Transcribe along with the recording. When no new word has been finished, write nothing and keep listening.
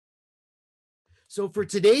So for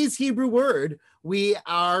today's Hebrew word, we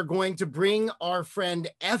are going to bring our friend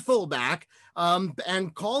Ethel back,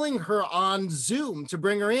 and calling her on Zoom to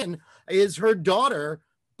bring her in is her daughter,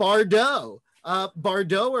 Bardot.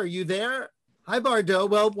 Bardot, are you there? Hi, Bardot.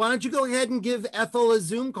 Well, why don't you go ahead and give Ethel a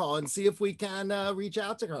Zoom call and see if we can reach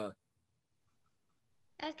out to her.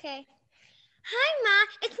 Okay. Hi,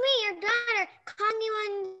 Ma. It's me, your daughter, calling you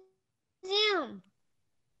on Zoom.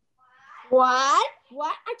 What?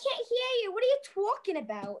 What? I can't hear you. What are you talking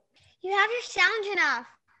about? You have your sound turned off.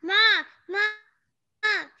 Ma,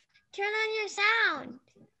 turn on your sound.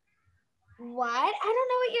 What? I don't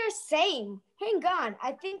know what you're saying. Hang on.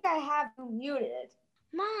 I think I have you muted.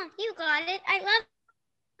 Ma, you got it. I love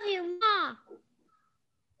you, Ma.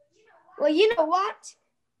 Well, you know what?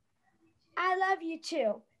 I love you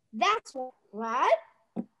too. That's what?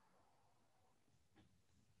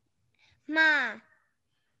 Ma.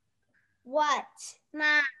 What?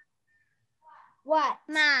 Ma. What?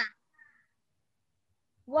 Ma.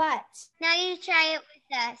 What? Now you try it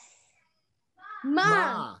with us.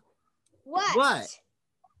 Ma. What? What?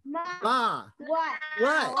 Ma. Ma. What?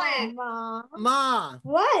 What? Ma. Ma.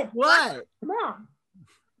 What? What? Ma.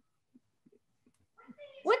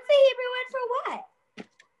 What's the Hebrew word for what?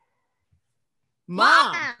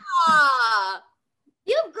 Ma.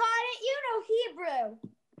 You've got it. You know Hebrew.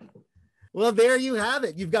 Well, there you have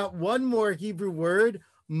it. You've got one more Hebrew word,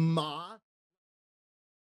 ma.